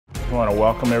I want to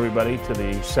welcome everybody to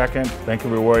the second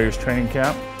Vancouver Warriors training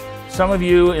camp. Some of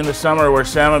you in the summer were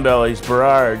salmon bellies,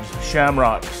 Berards,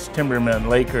 Shamrocks, Timbermen,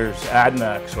 Lakers,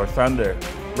 Adanacs, or Thunder.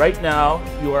 Right now,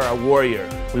 you are a Warrior.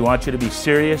 We want you to be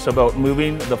serious about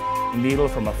moving the needle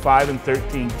from a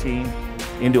 5-13 team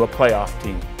into a playoff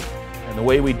team. And the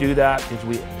way we do that is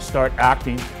we start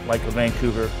acting like a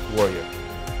Vancouver Warrior.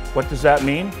 What does that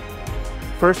mean?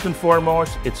 First and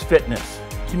foremost, it's fitness,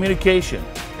 communication,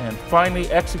 and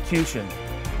finally execution.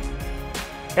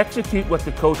 Execute what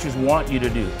the coaches want you to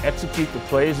do. Execute the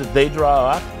plays that they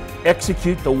draw up.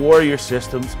 Execute the Warrior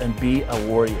systems and be a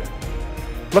Warrior.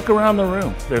 Look around the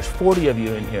room. There's 40 of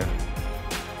you in here.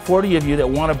 40 of you that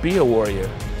want to be a Warrior.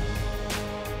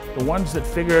 The ones that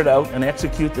figure it out and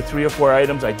execute the 3 or 4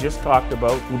 items I just talked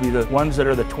about will be the ones that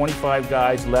are the 25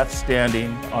 guys left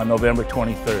standing on November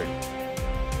 23rd.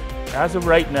 As of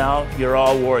right now, you're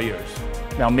all Warriors.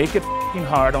 Now make it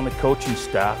hard on the coaching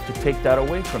staff to take that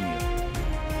away from you.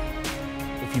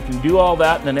 If you can do all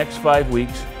that in the next 5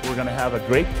 weeks, we're going to have a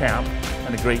great camp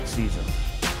and a great season.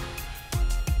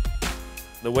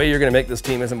 The way you're going to make this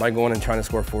team isn't by going and trying to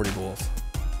score 40 goals.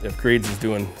 If Creeds is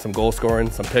doing some goal scoring,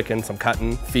 some picking, some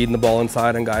cutting, feeding the ball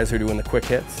inside on guys who are doing the quick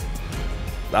hits,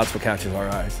 that's what catches our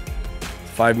eyes.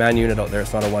 It's a 5-man unit out there,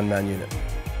 it's not a 1-man unit.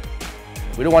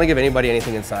 We don't want to give anybody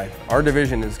anything inside. Our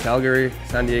division is Calgary,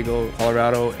 San Diego,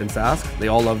 Colorado, and Sask. They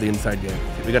all love the inside game.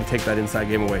 We got to take that inside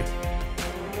game away.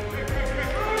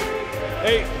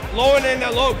 Hey, low and in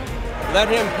that low. Let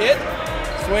him hit,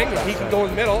 swing, and he can go in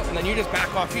the middle, and then you just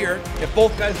back off here. If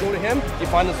both guys go to him, you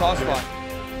find the soft spot.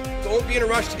 Don't be in a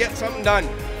rush to get something done.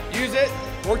 Use it,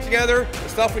 work together. The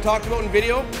stuff we talked about in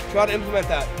video, try to implement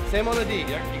that. Same on the D.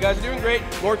 You guys are doing great.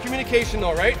 More communication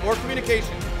though, right? More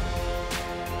communication.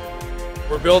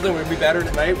 We're building, we'll be better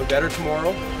tonight, we're better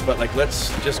tomorrow, but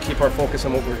let's just keep our focus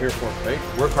on what we're here for, right?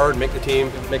 Work hard, make the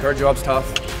team, make our jobs tough,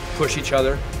 push each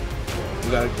other.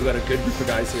 We got a good group of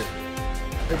guys here.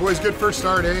 Hey boys, good first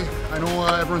start, eh? I know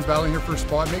everyone's battling here for a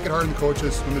spot. Make it hard on the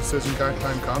coaches when the decision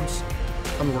time comes.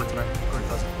 Come to work tonight. Go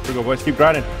ahead, Here we go, boys. Keep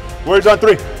grinding. Warriors on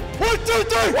 3. 1, 2,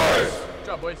 3! Warriors! Good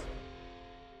job, boys.